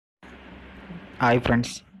Hi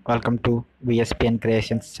friends, welcome to VSPN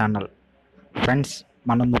creations channel. Friends,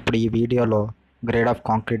 మనం ఇప్పుడు ఈ వీడియోలో గ్రేడ్ ఆఫ్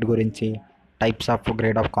కాంక్రీట్ గురించి, types of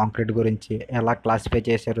grade of concrete గురించి, ఎలా క్లాసిఫై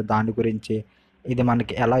చేశారు దాని గురించి, ఇది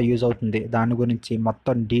మనకి ఎలా యూజ్ అవుతుంది దాని గురించి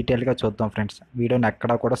మొత్తం డీటెయిల్గా చూద్దాం ఫ్రెండ్స్. వీడియోని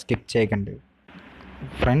ఎక్కడా కూడా స్కిప్ చేయకండి.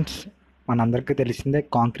 ఫ్రెండ్స్, మనందరికీ తెలిసిందే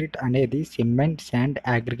కాంక్రీట్ అనేది సిమెంట్, శాండ్,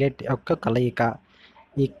 అగ్రిగేట్ యొక్క కలయిక.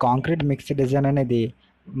 ఈ కాంక్రీట్ మిక్స్ డిజైన్ అనేది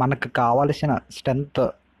మనకు కావలసిన స్ట్రెంత్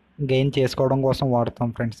గెయిన్ చేసుకోవడం కోసం వాడతాం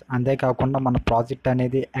ఫ్రెండ్స్. అంతేకాకుండా మన ప్రాజెక్ట్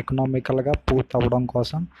అనేది ఎకనామికల్గా పూర్తి అవ్వడం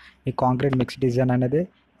కోసం ఈ కాంక్రీట్ మిక్స్ డిజైన్ అనేది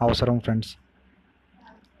అవసరం ఫ్రెండ్స్.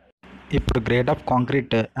 ఇప్పుడు గ్రేడ్ ఆఫ్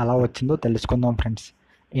కాంక్రీట్ ఎలా వచ్చిందో తెలుసుకుందాం ఫ్రెండ్స్.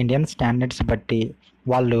 ఇండియన్ స్టాండర్డ్స్ బట్టి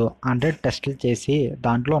వాళ్ళు 100 టెస్టులు చేసి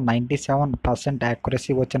దాంట్లో 97%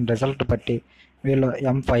 యాక్యురసీ వచ్చిన రిజల్ట్ బట్టి వీళ్ళు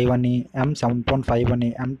M5 అని, M7.5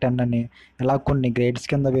 అని, M10 అని ఇలా కొన్ని గ్రేడ్స్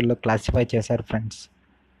కింద వీళ్ళు క్లాసిఫై చేశారు ఫ్రెండ్స్.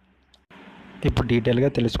 ఇప్పుడు డీటెయిల్గా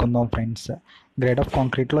తెలుసుకుందాం ఫ్రెండ్స్. గ్రేడ్ ఆఫ్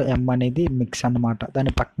కాంక్రీట్లో M అనేది మిక్స్ అన్నమాట.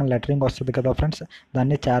 దాని పక్కన లెటరింగ్ వస్తుంది కదా ఫ్రెండ్స్,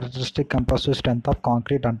 దాన్ని characteristic compressive strength of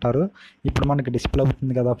concrete అంటారు. ఇప్పుడు మనకి డిస్ప్లే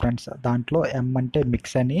అవుతుంది కదా ఫ్రెండ్స్, దాంట్లో M అంటే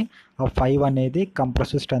మిక్స్ అని, ఆ 5 అనేది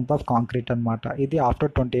కంప్రెసివ్ స్ట్రెంత్ ఆఫ్ కాంక్రీట్ అనమాట. ఇది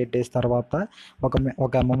ఆఫ్టర్ 28 days తర్వాత ఒక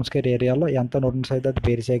mm² ఏరియాలో ఎంత న్యూటన్స్ అయితే అది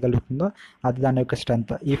బేర్ చేయగలుగుతుందో అది దాని యొక్క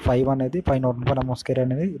స్ట్రెంత్. ఈ 5 అనేది 5 Nm²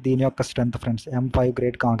 అనేది దీని యొక్క స్ట్రెంత్ ఫ్రెండ్స్ M5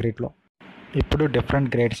 గ్రేడ్ కాంక్రీట్లో. ఇప్పుడు డిఫరెంట్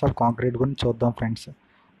గ్రేడ్స్ ఆఫ్ కాంక్రీట్ గురించి చూద్దాం friends.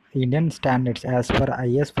 Indian standards as per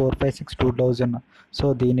IS 456-2000. So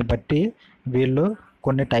దీన్ని బట్టి వీళ్ళు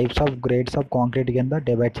కొన్ని types of grades of concrete కింద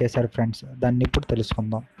డివైడ్ చేశారు ఫ్రెండ్స్. దాన్ని ఇప్పుడు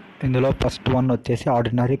తెలుసుకుందాం. ఇందులో ఫస్ట్ వన్ వచ్చేసి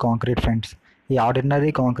ఆర్డినరీ కాంక్రీట్ ఫ్రెండ్స్. ఈ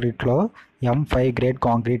ఆర్డినరీ కాంక్రీట్లో M5 గ్రేడ్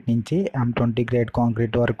కాంక్రీట్ నుంచి M20 గ్రేడ్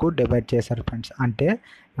కాంక్రీట్ వరకు డివైడ్ చేశారు ఫ్రెండ్స్. అంటే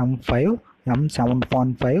M5,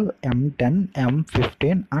 M7.5, M10,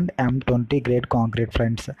 M15 and M20 grade concrete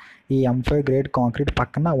friends. ఈ M5 గ్రేడ్ కాంక్రీట్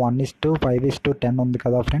పక్కన 1:5:10 ఉంది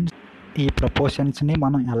కదా ఫ్రెండ్స్. ఈ ప్రపోర్షన్స్ని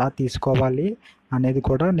మనం ఎలా తీసుకోవాలి అనేది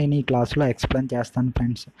కూడా నేను ఈ క్లాస్లో ఎక్స్ప్లెయిన్ చేస్తాను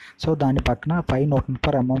ఫ్రెండ్స్. సో దాని పక్కన 5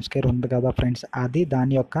 Nm² ఉంది కదా ఫ్రెండ్స్, అది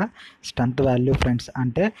దాని యొక్క స్ట్రెంత్ వాల్యూ ఫ్రెండ్స్.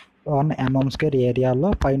 అంటే 1 mm² ఏరియాలో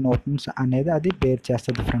 5 Nm అనేది అది బేర్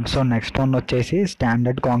చేస్తుంది ఫ్రెండ్స్. సో నెక్స్ట్ వన్ వచ్చేసి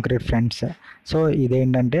స్టాండర్డ్ కాంక్రీట్ ఫ్రెండ్స్. సో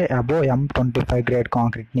ఇదేంటంటే అబోవ్ M25 గ్రేడ్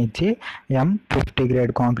కాంక్రీట్ నుంచి M50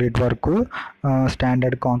 గ్రేడ్ కాంక్రీట్ వరకు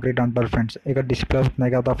స్టాండర్డ్ కాంక్రీట్ అంటారు ఫ్రెండ్స్. ఇక్కడ డిస్ప్లే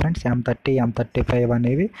అవుతున్నాయి కదా ఫ్రెండ్స్, M30, M35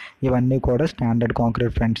 అనేవి, ఇవన్నీ కూడా స్టాండర్డ్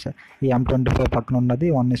కాంక్రీట్ ఫ్రెండ్స్. ఈ M25 పక్కన ఉన్నది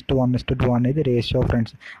 1:1:2 అనేది రేషియో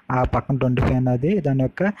ఫ్రెండ్స్. ఆ పక్కన 25 అనేది దాని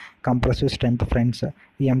యొక్క కంప్రెసివ్ స్ట్రెంత్ ఫ్రెండ్స్.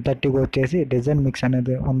 ఈ M30 వచ్చేసి డిజైన్ మిక్స్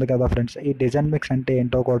అనేది ఉంది కదా ఫ్రెండ్స్. ఈ డిజైన్ మిక్స్ అంటే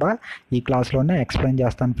ఏంటో కూడా ఈ క్లాస్లోనే ఎక్స్ప్లెయిన్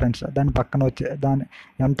చేస్తాను ఫ్రెండ్స్. దాని పక్కన దాని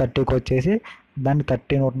M30కి వచ్చేసి దాని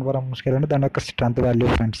 30 Nm² అని దాని యొక్క strength value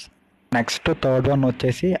friends. Next third one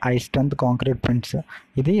వచ్చేసి హై స్ట్రెంత్ కాంక్రీట్ ఫ్రెండ్స్.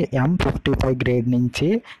 ఇది M55 గ్రేడ్ నుంచి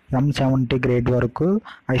M70 గ్రేడ్ వరకు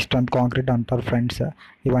హై స్ట్రెంత్ కాంక్రీట్ అంటారు ఫ్రెండ్స్.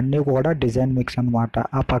 ఇవన్నీ కూడా డిజైన్ మిక్స్ అనమాట.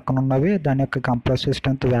 ఆ పక్కన ఉన్నవి దాని యొక్క కంప్రెసివ్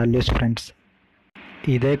స్ట్రెంత్ వాల్యూస్ ఫ్రెండ్స్.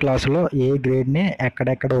 ఇదే క్లాసులో ఏ గ్రేడ్ని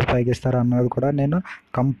ఎక్కడెక్కడ ఉపయోగిస్తారు అన్నది కూడా నేను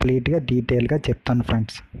కంప్లీట్గా డీటెయిల్గా చెప్తాను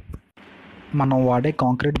ఫ్రెండ్స్. మనం వాడే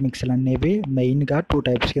కాంక్రీట్ మిక్స్లు అనేవి మెయిన్గా 2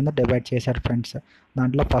 టైప్స్ కింద డివైడ్ చేశారు ఫ్రెండ్స్.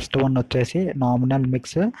 దాంట్లో ఫస్ట్ వన్ వచ్చేసి నామినల్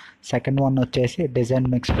మిక్స్, సెకండ్ వన్ వచ్చేసి డిజైన్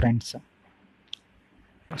మిక్స్ ఫ్రెండ్స్.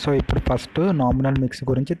 సో ఇప్పుడు ఫస్ట్ నామినల్ మిక్స్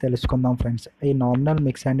గురించి తెలుసుకుందాం ఫ్రెండ్స్. ఈ నామినల్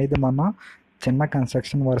మిక్స్ అనేది మనం చిన్న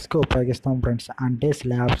కన్స్ట్రక్షన్ వర్క్స్కి ఉపయోగిస్తాం ఫ్రెండ్స్. అంటే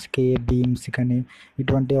స్లాబ్స్కి, బీమ్స్ కానీ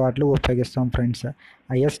ఇటువంటి వాటిలో ఉపయోగిస్తాం ఫ్రెండ్స్.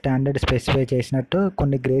 IS స్టాండర్డ్ స్పెసిఫై చేసినట్టు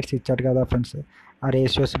కొన్ని గ్రేడ్స్ ఇచ్చాడు కదా ఫ్రెండ్స్, ఆ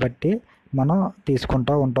రేషియోస్ బట్టి మనం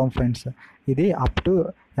తీసుకుంటూ ఉంటాం ఫ్రెండ్స్. ఇది up to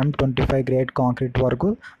M25 grade concrete వరకు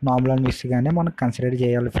నామినల్ మిక్స్గానే మనం కన్సిడర్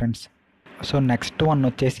చేయాలి ఫ్రెండ్స్. సో నెక్స్ట్ వన్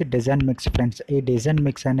వచ్చేసి డిజైన్ మిక్స్ ఫ్రెండ్స్. ఈ డిజైన్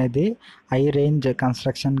మిక్స్ అనేది హై రేంజ్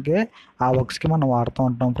కన్స్ట్రక్షన్కి ఆ వర్క్స్కి మనం వాడుతూ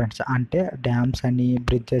ఉంటాం ఫ్రెండ్స్. అంటే డ్యామ్స్ అని,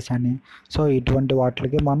 బ్రిడ్జెస్ అని, సో ఇటువంటి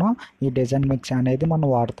వాటికి మనం ఈ డిజైన్ మిక్స్ అనేది మనం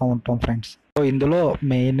వాడుతూ ఉంటాం ఫ్రెండ్స్. సో ఇందులో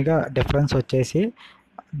మెయిన్గా డిఫరెన్స్ వచ్చేసి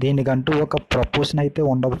దీనికంటూ ఒక ప్రపోర్షన్ అయితే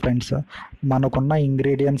ఉండదు ఫ్రెండ్స్. మనకున్న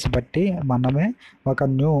ఇంగ్రీడియంట్స్ బట్టి మనమే ఒక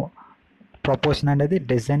న్యూ ప్రపోర్షన్ అనేది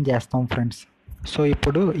డిజైన్ చేస్తాం ఫ్రెండ్స్. సో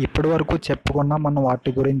ఇప్పటి వరకు చెప్పుకున్న మనం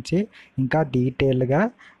వాటి గురించి ఇంకా డీటెయిల్గా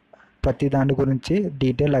ప్రతి దాని గురించి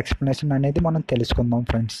డీటెయిల్ ఎక్స్ప్లెనేషన్ అనేది మనం తెలుసుకుందాం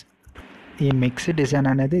ఫ్రెండ్స్. ఈ మిక్స్ డిజైన్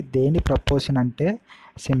అనేది దేని ప్రపోర్షన్ అంటే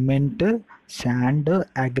సిమెంట్, శాండ్,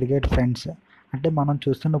 అగ్రిగేట్ ఫ్రెండ్స్. అంటే మనం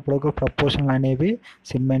చూస్తున్నప్పుడు ఒక ప్రపోర్షన్లు అనేవి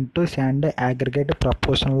సిమెంట్, శాండ్, అగ్రిగేట్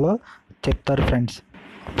ప్రపోర్షన్లో చెప్తారు friends.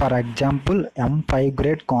 For example M5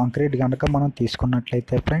 grade concrete కనుక మనం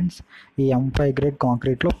తీసుకున్నట్లయితే ఫ్రెండ్స్, ఈ M5 గ్రేడ్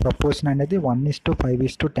కాంక్రీట్లో ప్రపోర్షన్ అనేది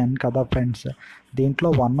 1:5:10 కదా ఫ్రెండ్స్.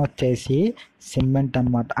 దీంట్లో 1 వచ్చేసి సిమెంట్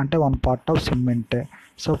అనమాట, అంటే 1 part ఆఫ్ సిమెంట్.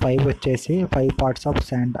 సో 5 వచ్చేసి 5 parts ఆఫ్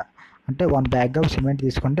శాండ్, అంటే 1 bag ఆఫ్ సిమెంట్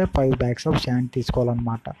తీసుకుంటే 5 bags ఆఫ్ శాండ్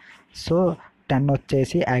తీసుకోవాలన్నమాట. సో 10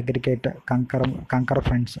 వచ్చేసి అగ్రిగేట్ కంకర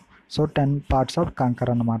ఫ్రెండ్స్. సో 10 పార్ట్స్ ఆఫ్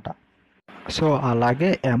కంకర్ అన్నమాట. సో అలాగే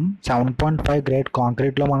 7.5 గ్రేడ్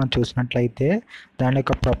కాంక్రీట్లో మనం చూసినట్లయితే దాని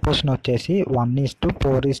యొక్క ప్రపోర్షన్ వచ్చేసి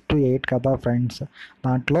 1:4:8 కదా ఫ్రెండ్స్.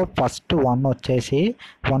 దాంట్లో ఫస్ట్ 1 వచ్చేసి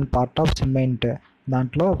 1 పార్ట్ ఆఫ్ సిమెంట్,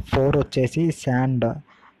 దాంట్లో 4 వచ్చేసి శాండ్,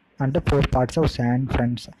 అంటే 4 పార్ట్స్ ఆఫ్ శాండ్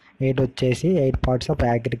ఫ్రెండ్స్. 8 వచ్చేసి 8 పార్ట్స్ ఆఫ్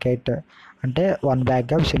అగ్రిగేట్, అంటే 1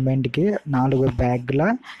 బ్యాగ్ ఆఫ్ సిమెంట్కి 4 బ్యాగ్ల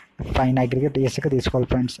ఫైన్ అగ్రిగేట్ ఇసుక తీసుకోవాలి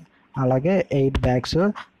ఫ్రెండ్స్. అలాగే 8 బ్యాగ్స్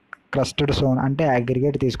క్రస్టెడ్ స్టోన్ అంటే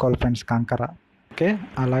అగ్రిగేట్ తీసుకోవాలి ఫ్రెండ్స్, కంకర. ఓకే,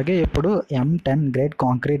 అలాగే ఇప్పుడు M10 గ్రేడ్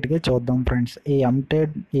కాంక్రీట్కి చూద్దాం ఫ్రెండ్స్. ఈ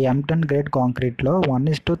M10 గ్రేడ్ కాంక్రీట్లో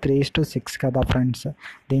 1:3:6 కదా ఫ్రెండ్స్.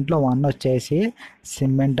 దీంట్లో 1 వచ్చేసి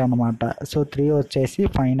సిమెంట్ అనమాట. సో 3 వచ్చేసి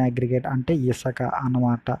ఫైన్ అగ్రిగేట్ అంటే ఇసుక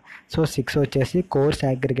అనమాట. సో 6 వచ్చేసి coarse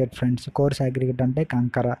aggregate friends. Coarse aggregate అంటే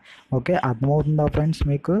కంకర. ఓకే, అర్థమవుతుందా ఫ్రెండ్స్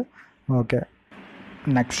మీకు? Okay,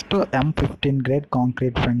 next M15 grade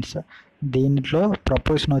concrete friends. దీంట్లో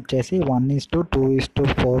ప్రపోర్షన్ వచ్చేసి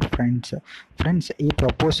 1:2:4 ఫ్రెండ్స్. ఈ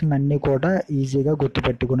ప్రపోర్షన్ అన్నీ కూడా ఈజీగా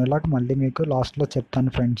గుర్తుపెట్టుకునేలాగా మళ్ళీ మీకు లాస్ట్లో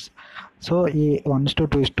చెప్తాను ఫ్రెండ్స్. సో ఈ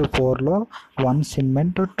 1:2:4లో 1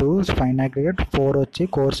 సిమెంట్, 2 ఫైన్ అగ్రిగేట్, 4 వచ్చి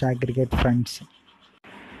కోర్స్ అగ్రిగేట్ ఫ్రెండ్స్.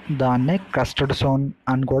 దాన్నే క్రస్టెడ్ స్టోన్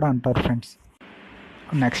అని కూడా అంటారు ఫ్రెండ్స్.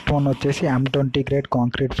 నెక్స్ట్ వన్ వచ్చేసి M20 గ్రేడ్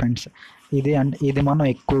కాంక్రీట్ ఫ్రెండ్స్. ఇది మనం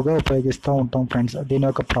ఎక్కువగా ఉపయోగిస్తూ ఉంటాం ఫ్రెండ్స్. దీని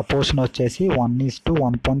యొక్క ప్రపోర్షన్ వచ్చేసి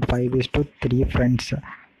 1:1.5:3 ఫ్రెండ్స్.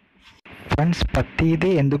 ప్రతిదీ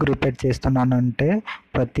ఎందుకు రిపీట్ చేస్తున్నానంటే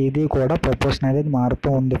ప్రతిదీ కూడా ప్రపోర్షన్ అనేది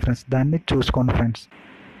మారుతూ ఉంది ఫ్రెండ్స్, దాన్ని చూసుకోండి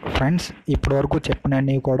ఫ్రెండ్స్. ఇప్పటివరకు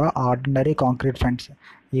చెప్పినవి కూడా ఆర్డినరీ కాంక్రీట్ ఫ్రెండ్స్.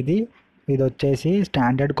 ఇది వచ్చేసి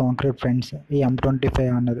స్టాండర్డ్ కాంక్రీట్ ఫ్రెండ్స్. ఈ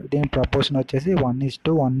M25 అన్నది దీని ప్రపోర్షన్ వచ్చేసి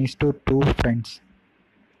 1:1:2 ఫ్రెండ్స్.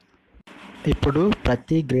 ఇప్పుడు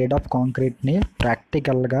ప్రతి గ్రేడ్ ఆఫ్ కాంక్రీట్ని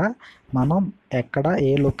ప్రాక్టికల్గా మనం ఎక్కడ ఏ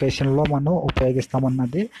లొకేషన్లో మనం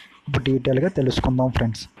ఉపయోగిస్తామన్నది ఇప్పుడు డీటెయిల్గా తెలుసుకుందాం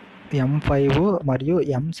ఫ్రెండ్స్. M5 మరియు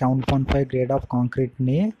M7.5 grade of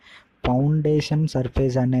కాంక్రీట్ని foundation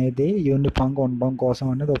surface అనేది యూనిఫామ్గా ఉండడం కోసం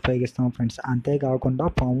అనేది ఉపయోగిస్తాం ఫ్రెండ్స్. అంతేకాకుండా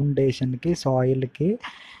ఫౌండేషన్కి సాయిల్కి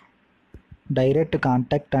డైరెక్ట్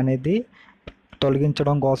కాంటాక్ట్ అనేది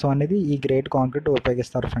తొలగించడం కోసం అనేది ఈ గ్రేడ్ కాంక్రీట్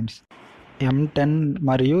ఉపయోగిస్తారు ఫ్రెండ్స్. M10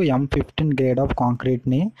 మరియు M15 grade of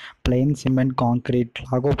కాంక్రీట్ని plain cement concrete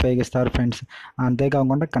లాగా ఉపయోగిస్తారు ఫ్రెండ్స్.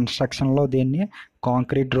 అంతేకాకుండా కన్స్ట్రక్షన్లో దీన్ని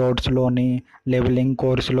concrete రోడ్స్లోని, levelling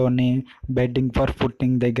కోర్స్లోని, bedding for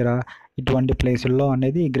footing దగ్గర ఇటువంటి ప్లేసుల్లో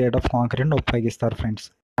అనేది ఈ గ్రేడ్ ఆఫ్ కాంక్రీట్ని ఉపయోగిస్తారు friends.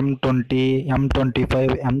 M20,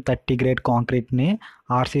 M25, M30 grade కాంక్రీట్ని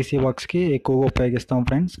RCC వర్క్స్కి ఎక్కువగా ఉపయోగిస్తాం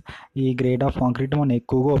ఫ్రెండ్స్. ఈ గ్రేడ్ ఆఫ్ కాంక్రీట్ మనం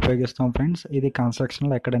ఎక్కువగా ఉపయోగిస్తాం ఫ్రెండ్స్. ఇది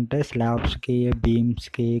కన్స్ట్రక్షన్లో ఎక్కడంటే స్లాబ్స్కి,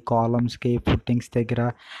 బీమ్స్కి, కాలమ్స్కి, ఫుట్టింగ్స్ దగ్గర,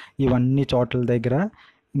 ఇవన్నీ చోట్ల దగ్గర,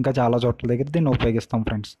 ఇంకా చాలా చోట్ల దగ్గర దీన్ని ఉపయోగిస్తాం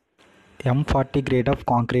friends. M40 grade of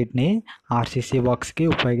కాంక్రీట్ని RCC వర్క్స్కి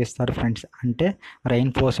ఉపయోగిస్తారు ఫ్రెండ్స్. అంటే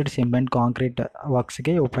రైన్ఫోర్స్డ్ సిమెంట్ కాంక్రీట్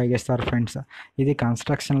వర్క్స్కి ఉపయోగిస్తారు ఫ్రెండ్స్. ఇది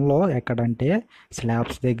కన్స్ట్రక్షన్లో ఎక్కడంటే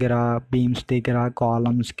స్లాబ్స్ దగ్గర, బీమ్స్ దగ్గర,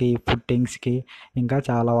 కాలమ్స్కి, ఫుట్టింగ్స్కి, ఇంకా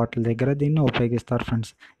చాలా వాటి దగ్గర దీన్ని ఉపయోగిస్తారు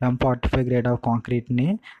friends. M45 grade of కాంక్రీట్ని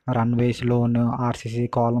రన్వేస్లోను, RCC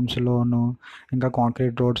కాలమ్స్లోను, ఇంకా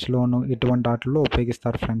కాంక్రీట్ రోడ్స్లోను ఇటువంటి వాటిల్లో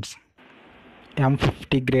ఉపయోగిస్తారు ఫ్రెండ్స్.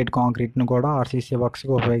 M50 గ్రేడ్ కాంక్రీట్ను కూడా ఆర్సీసీ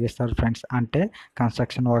వర్క్స్కి ఉపయోగిస్తారు ఫ్రెండ్స్. అంటే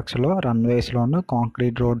కన్స్ట్రక్షన్ వర్క్స్లో, రన్వేస్లోను,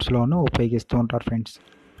 కాంక్రీట్ రోడ్స్లోను ఉపయోగిస్తూ ఉంటారు friends.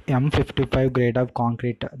 M55 grade of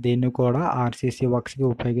concrete దీన్ని కూడా ఆర్సీసీ వర్క్స్కి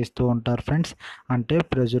ఉపయోగిస్తూ ఉంటారు ఫ్రెండ్స్. అంటే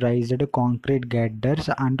ప్రెజరైజ్డ్ కాంక్రీట్ గెడ్డర్స్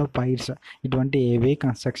అండ్ పైర్స్ ఇటువంటి ఏవీ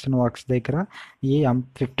కన్స్ట్రక్షన్ వర్క్స్ దగ్గర ఈ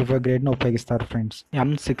M55 గ్రేడ్ని ఉపయోగిస్తారు ఫ్రెండ్స్.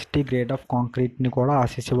 M60 గ్రేడ్ ఆఫ్ కాంక్రీట్ని కూడా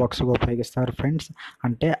ఆర్సీసీ వర్క్స్కి ఉపయోగిస్తారు ఫ్రెండ్స్.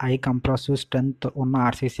 అంటే హై కంప్రెసివ్ స్ట్రెంత్ ఉన్న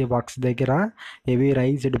ఆర్సీసీ వర్క్స్ దగ్గర, హెవీ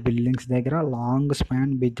రైజ్డ్ బిల్డింగ్స్ దగ్గర, లాంగ్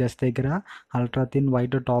స్పాన్ బ్రిడ్జెస్ దగ్గర, ultra thin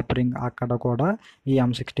white top ring అక్కడ కూడా ఈ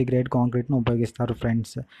M60 గ్రేడ్ కాంక్రీట్ని ఉపయోగిస్తారు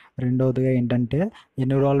ఫ్రెండ్స్. రెండవదిగా ఏంటంటే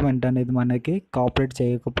ఎన్విరాన్మెంట్ అనేది మనకి కోఆపరేట్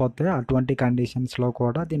చేయకపోతే అటువంటి కండిషన్స్లో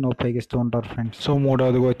కూడా దీన్ని ఉపయోగిస్తూ ఉంటారు ఫ్రెండ్స్. సో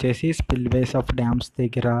మూడవదిగా వచ్చేసి స్పిల్వేస్ ఆఫ్ డ్యామ్స్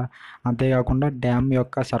దగ్గర, అంతేకాకుండా డ్యామ్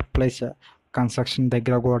యొక్క సర్ప్లైస్ కన్స్ట్రక్షన్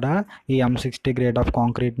దగ్గర కూడా ఈ M60 గ్రేడ్ ఆఫ్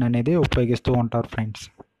కాంక్రీట్ అనేది ఉపయోగిస్తూ ఉంటారు ఫ్రెండ్స్.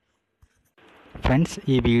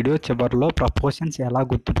 ఈ వీడియో చివరిలో ప్రపోర్షన్స్ ఎలా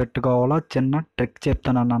గుర్తుపెట్టుకోవాలో చిన్న ట్రిక్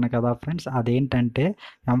చెప్తానన్నాను కదా ఫ్రెండ్స్. అదేంటంటే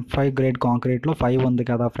M5 గ్రేడ్ కాంక్రీట్లో 5 ఉంది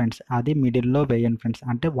కదా ఫ్రెండ్స్, అది మిడిల్లో వేయండి ఫ్రెండ్స్.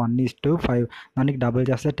 అంటే 1:5, దానికి డబుల్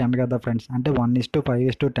చేస్తే 10 కదా ఫ్రెండ్స్. అంటే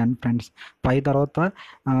 1:5:10 ఫ్రెండ్స్. 5 తర్వాత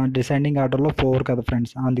డిసెండింగ్ ఆర్డర్లో 4 కదా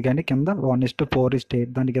ఫ్రెండ్స్, అందుకని కింద 1:4:8,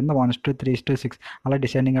 దాని కింద 1:3:6 అలా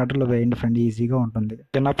డిసెండింగ్ ఆర్డర్లో వేయండి ఫ్రెండ్, ఈజీగా ఉంటుంది.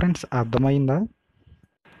 చిన్న ఫ్రెండ్స్ అర్థమైందా?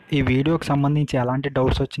 ఈ వీడియోకి సంబంధించి ఎలాంటి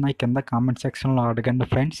డౌట్స్ వచ్చినా కింద కామెంట్ సెక్షన్లో అడగండి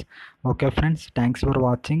friends. Okay friends, thanks for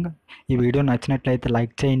watching. ఈ వీడియో నచ్చినట్లయితే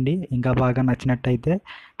లైక్ చేయండి, ఇంకా బాగా నచ్చినట్టయితే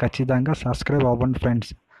ఖచ్చితంగా సబ్స్క్రైబ్ అవ్వండి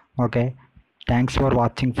friends. Okay, thanks for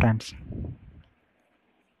watching friends.